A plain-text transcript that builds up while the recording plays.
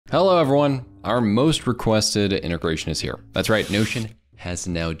Hello everyone, our most requested integration is here. That's right, Notion has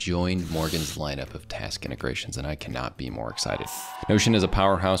now joined Morgen's lineup of task integrations, and I cannot be more excited. Notion is a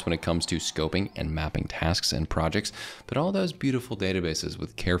powerhouse when it comes to scoping and mapping tasks and projects, but all those beautiful databases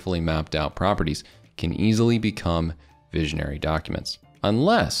with carefully mapped out properties can easily become visionary documents,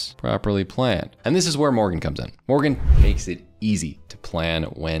 unless properly planned. And this is where Morgen comes in. Morgen makes it easy to plan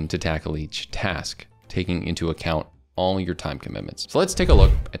when to tackle each task, taking into account all your time commitments. So let's take a look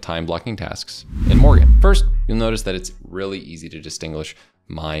at time blocking tasks in Morgen. First, you'll notice that it's really easy to distinguish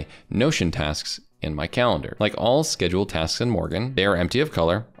my Notion tasks in my calendar. Like all scheduled tasks in Morgen, they are empty of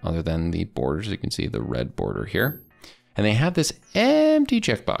color other than the borders. You can see the red border here. And they have this empty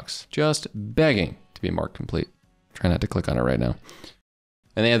checkbox, just begging to be marked complete. Try not to click on it right now.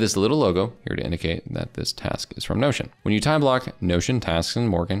 And they have this little logo here to indicate that this task is from Notion. When you time block Notion tasks in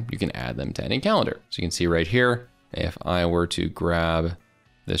Morgen, you can add them to any calendar. So you can see right here, if I were to grab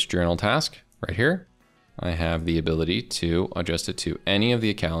this journal task right here, I have the ability to adjust it to any of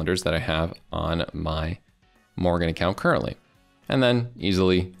the calendars that I have on my Morgen account currently, and then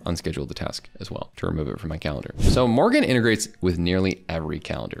easily unschedule the task as well to remove it from my calendar. So Morgen integrates with nearly every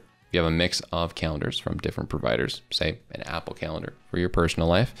calendar. You have a mix of calendars from different providers, say an Apple calendar for your personal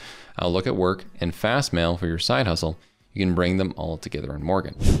life, Outlook at work, and Fastmail for your side hustle. You can bring them all together in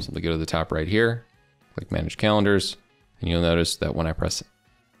Morgen. Simply go to the top right here, click Manage Calendars, and you'll notice that when I press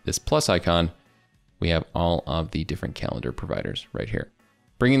this plus icon, we have all of the different calendar providers right here.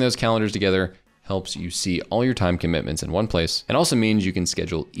 Bringing those calendars together helps you see all your time commitments in one place, and also means you can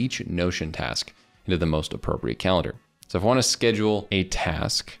schedule each Notion task into the most appropriate calendar. So if I want to schedule a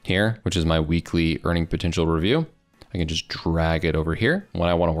task here, which is my weekly earning potential review, I can just drag it over here when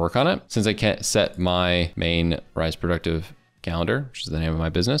I want to work on it. Since I can't set my main Rise Productive calendar, which is the name of my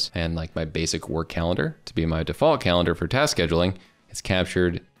business, and like my basic work calendar to be my default calendar for task scheduling, it's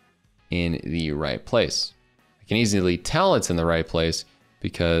captured in the right place. I can easily tell it's in the right place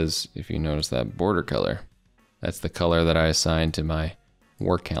because if you notice that border color, that's the color that I assigned to my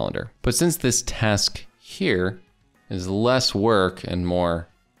work calendar. But since this task here is less work and more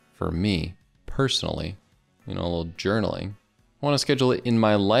for me personally, a little journaling, I want to schedule it in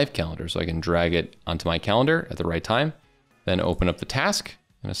my life calendar so I can drag it onto my calendar at the right time, then open up the task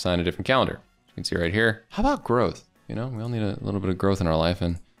and assign a different calendar. You can see right here. How about growth? We all need a little bit of growth in our life,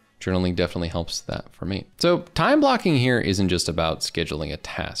 and journaling definitely helps that for me. So time blocking here isn't just about scheduling a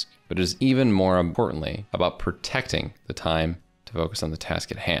task, but it is even more importantly about protecting the time to focus on the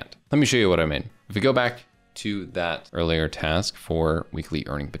task at hand. Let me show you what I mean. If we go back to that earlier task for weekly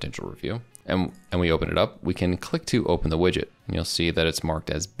earning potential review, and we open it up, we can click to open the widget, and you'll see that it's marked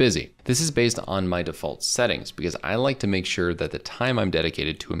as busy. This is based on my default settings because I like to make sure that the time I'm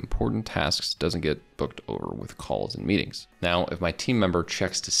dedicated to important tasks doesn't get booked over with calls and meetings. Now, if my team member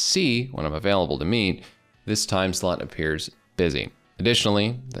checks to see when I'm available to meet, this time slot appears busy.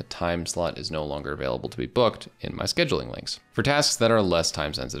 Additionally, the time slot is no longer available to be booked in my scheduling links. For tasks that are less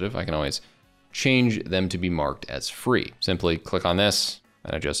time sensitive, I can always change them to be marked as free. Simply click on this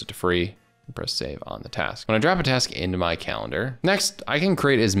and adjust it to free. Press save on the task. When I drop a task into my calendar, next I can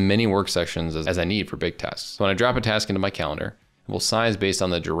create as many work sections as I need for big tasks. So when I drop a task into my calendar, it will size based on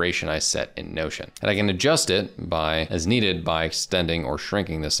the duration I set in Notion. And I can adjust it as needed by extending or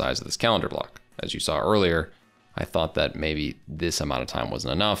shrinking the size of this calendar block. As you saw earlier, I thought that maybe this amount of time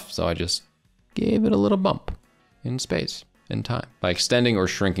wasn't enough, so I just gave it a little bump in space and time by extending or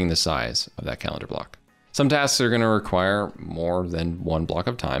shrinking the size of that calendar block. Some tasks are going to require more than one block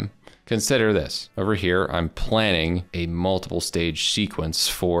of time. Consider this. Over here, I'm planning a multiple stage sequence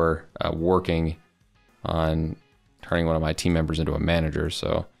for working on turning one of my team members into a manager.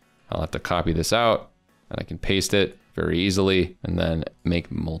 So I'll have to copy this out and I can paste it very easily and then make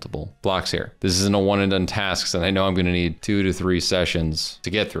multiple blocks here. This isn't a one and done task, and I know I'm going to need 2 to 3 sessions to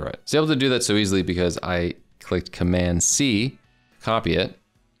get through it. I was able to do that so easily because I clicked Command C, copy it,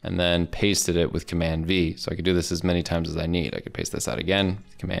 and then pasted it with Command V. So I could do this as many times as I need. I could paste this out again,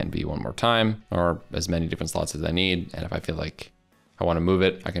 Command V one more time, or as many different slots as I need. And if I feel like I want to move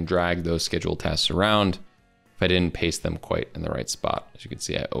it, I can drag those scheduled tasks around if I didn't paste them quite in the right spot. As you can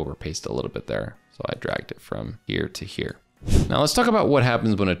see, I overpasted a little bit there. So I dragged it from here to here. Now let's talk about what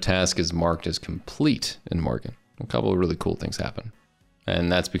happens when a task is marked as complete in Morgen. A couple of really cool things happen.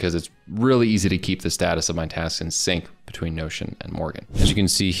 And that's because it's really easy to keep the status of my tasks in sync between Notion and Morgen. As you can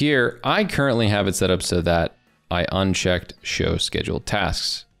see here, I currently have it set up so that I unchecked show scheduled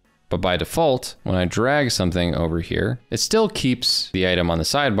tasks. But by default, when I drag something over here, it still keeps the item on the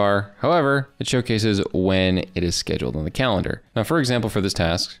sidebar. However, it showcases when it is scheduled on the calendar. Now, for example, for this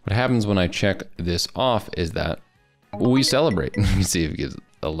task, what happens when I check this off is that we celebrate. You can see it gives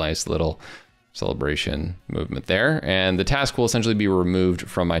a nice little celebration movement there. And the task will essentially be removed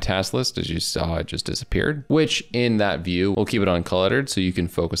from my task list. As you saw, it just disappeared, which in that view will keep it uncluttered so you can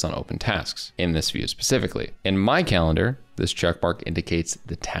focus on open tasks in this view specifically. In my calendar, this check mark indicates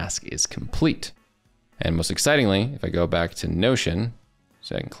the task is complete. And most excitingly, if I go back to Notion,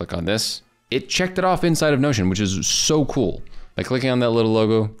 so I can click on this, it checked it off inside of Notion, which is so cool. By clicking on that little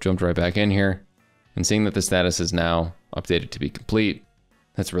logo, jumped right back in here, and seeing that the status is now updated to be complete,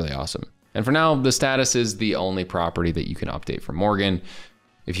 that's really awesome. And for now, the status is the only property that you can update from Morgen.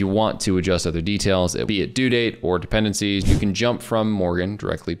 If you want to adjust other details, be it due date or dependencies, you can jump from Morgen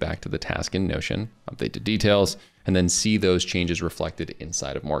directly back to the task in Notion, update the details, and then see those changes reflected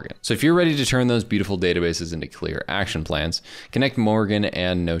inside of Morgen. So if you're ready to turn those beautiful databases into clear action plans, connect Morgen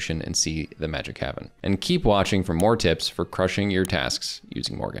and Notion and see the magic happen. And keep watching for more tips for crushing your tasks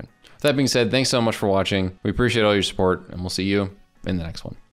using Morgen. With that being said, thanks so much for watching. We appreciate all your support, and we'll see you in the next one.